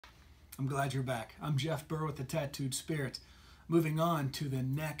I'm glad you're back. I'm Jeff Burr with the Tattooed Spirit. Moving on to the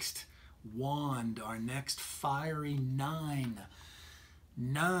next wand, our next fiery nine.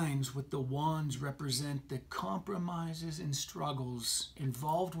 Nines with the wands represent the compromises and struggles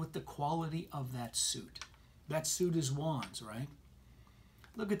involved with the quality of that suit. That suit is wands, right?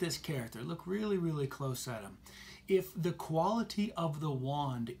 Look at this character. Look really, really close at him. If the quality of the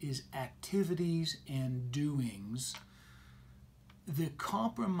wand is activities and doings, the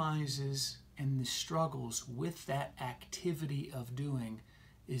compromises and the struggles with that activity of doing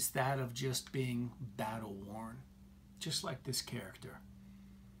is that of just being battle worn, just like this character.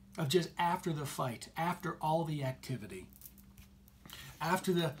 Of just after the fight, after all the activity,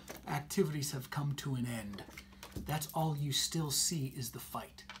 after the activities have come to an end, that's all you still see is the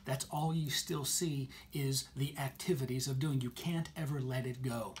fight. That's all you still see is the activities of doing. You can't ever let it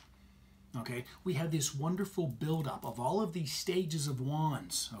go. Okay, we have this wonderful buildup of all of these stages of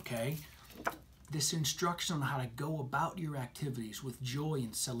wands, okay? This instruction on how to go about your activities with joy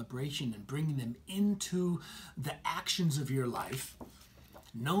and celebration and bringing them into the actions of your life,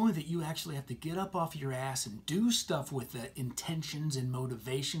 knowing that you actually have to get up off your ass and do stuff with the intentions and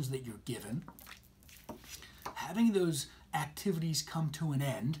motivations that you're given. Having those activities come to an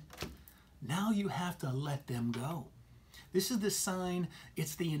end, now you have to let them go. This is the sign,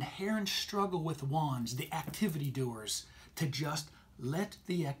 it's the inherent struggle with wands, the activity doers, to just let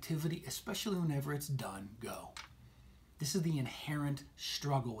the activity, especially whenever it's done, go. This is the inherent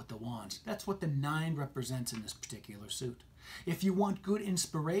struggle with the wands. That's what the 9 represents in this particular suit. If you want good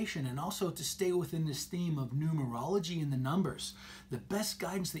inspiration and also to stay within this theme of numerology and the numbers, the best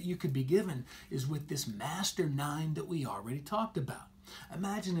guidance that you could be given is with this Master 9 that we already talked about.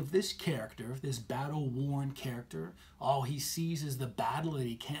 Imagine if this character, this battle-worn character, all he sees is the battle that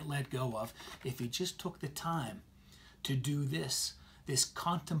he can't let go of, if he just took the time to do this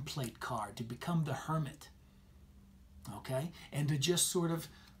contemplate card, to become the hermit, okay? And to just sort of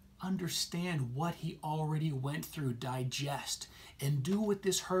understand what he already went through, digest, and do what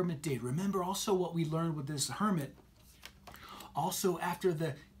this hermit did. Remember also what we learned with this hermit. Also, after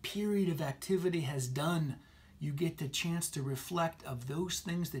the period of activity has done, you get the chance to reflect of those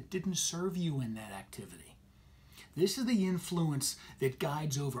things that didn't serve you in that activity. This is the influence that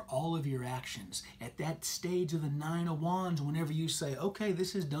guides over all of your actions. At that stage of the 9 of Wands, whenever you say, okay,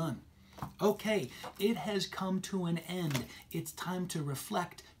 this is done. Okay, it has come to an end. It's time to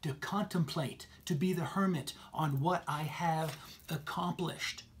reflect, to contemplate, to be the hermit on what I have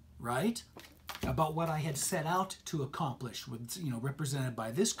accomplished, right? About what I had set out to accomplish, with, represented by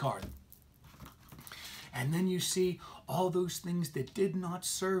this card. And then you see all those things that did not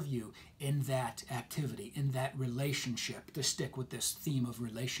serve you in that activity, in that relationship, to stick with this theme of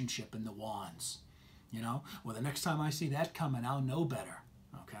relationship in the wands. Well, the next time I see that coming, I'll know better,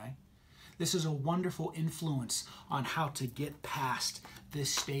 okay? This is a wonderful influence on how to get past this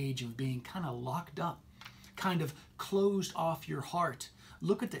stage of being kind of locked up, kind of closed off your heart.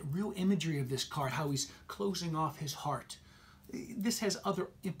 Look at the real imagery of this card, how he's closing off his heart. This has other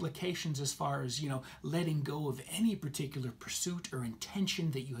implications as far as, letting go of any particular pursuit or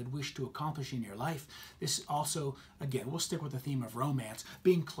intention that you had wished to accomplish in your life. This also, again, we'll stick with the theme of romance,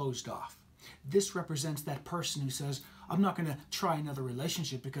 being closed off. This represents that person who says, I'm not going to try another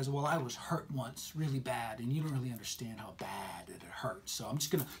relationship because, well, I was hurt once really bad and you don't really understand how bad it hurts. So I'm just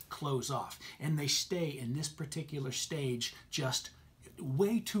going to close off. And they stay in this particular stage just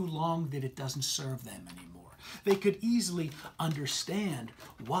way too long that it doesn't serve them anymore. They could easily understand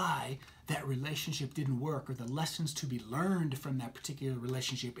why that relationship didn't work or the lessons to be learned from that particular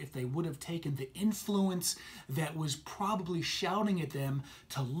relationship if they would have taken the influence that was probably shouting at them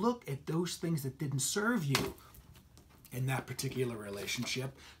to look at those things that didn't serve you in that particular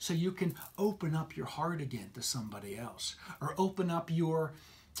relationship, so you can open up your heart again to somebody else, or open up your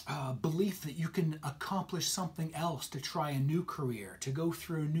belief that you can accomplish something else, to try a new career, to go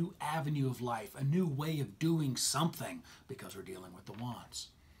through a new avenue of life, a new way of doing something, because we're dealing with the wands.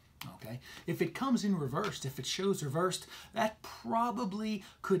 Okay? If it comes in reversed, if it shows reversed, that probably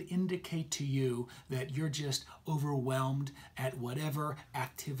could indicate to you that you're just overwhelmed at whatever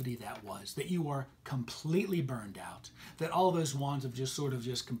activity that was, that you are completely burned out, that all those wands have just sort of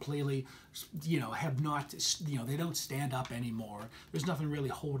just completely, have not, they don't stand up anymore. There's nothing really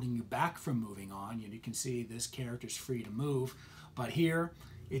holding you back from moving on. You can see this character's free to move, but here,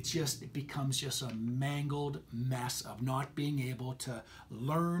 it becomes just a mangled mess of not being able to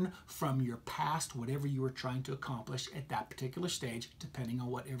learn from your past, whatever you were trying to accomplish at that particular stage, depending on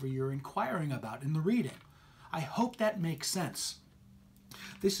whatever you're inquiring about in the reading. I hope that makes sense.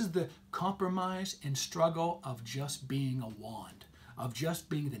 This is the compromise and struggle of just being a wand, of just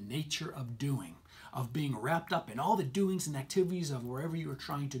being the nature of doing, of being wrapped up in all the doings and activities of wherever you are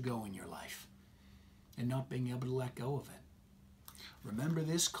trying to go in your life, and not being able to let go of it. Remember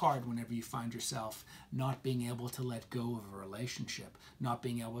this card whenever you find yourself not being able to let go of a relationship, not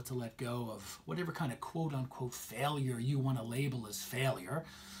being able to let go of whatever kind of quote-unquote failure you want to label as failure.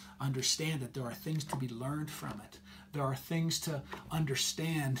 Understand that there are things to be learned from it. There are things to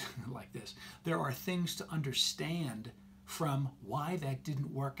understand, like this. There are things to understand from why that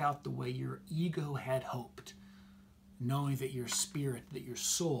didn't work out the way your ego had hoped. Knowing that your spirit, that your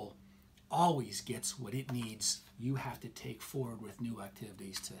soul, always gets what it needs. You have to take forward with new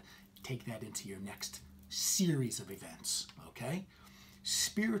activities to take that into your next series of events, okay?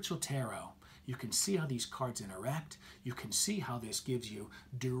 Spiritual tarot. You can see how these cards interact. You can see how this gives you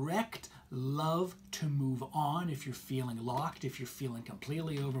direct love to move on if you're feeling locked, if you're feeling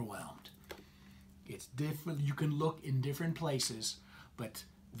completely overwhelmed. It's different. You can look in different places, but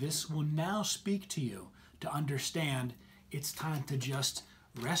this will now speak to you to understand it's time to just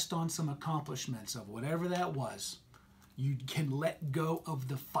rest on some accomplishments of whatever that was. You can let go of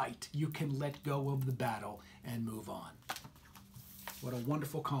the fight. You can let go of the battle and move on. What a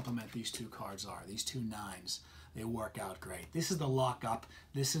wonderful compliment these two cards are. These two nines. They work out great. This is the lockup.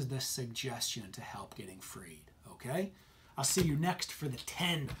 This is the suggestion to help getting freed. Okay? I'll see you next for the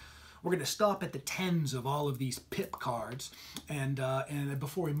 10. We're going to stop at the 10s of all of these pip cards and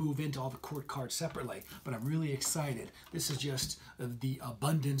before we move into all the court cards separately. But I'm really excited. This is just the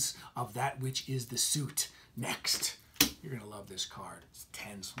abundance of that which is the suit. Next. You're going to love this card. It's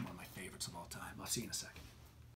 10s, one of my favorites of all time. I'll see you in a second.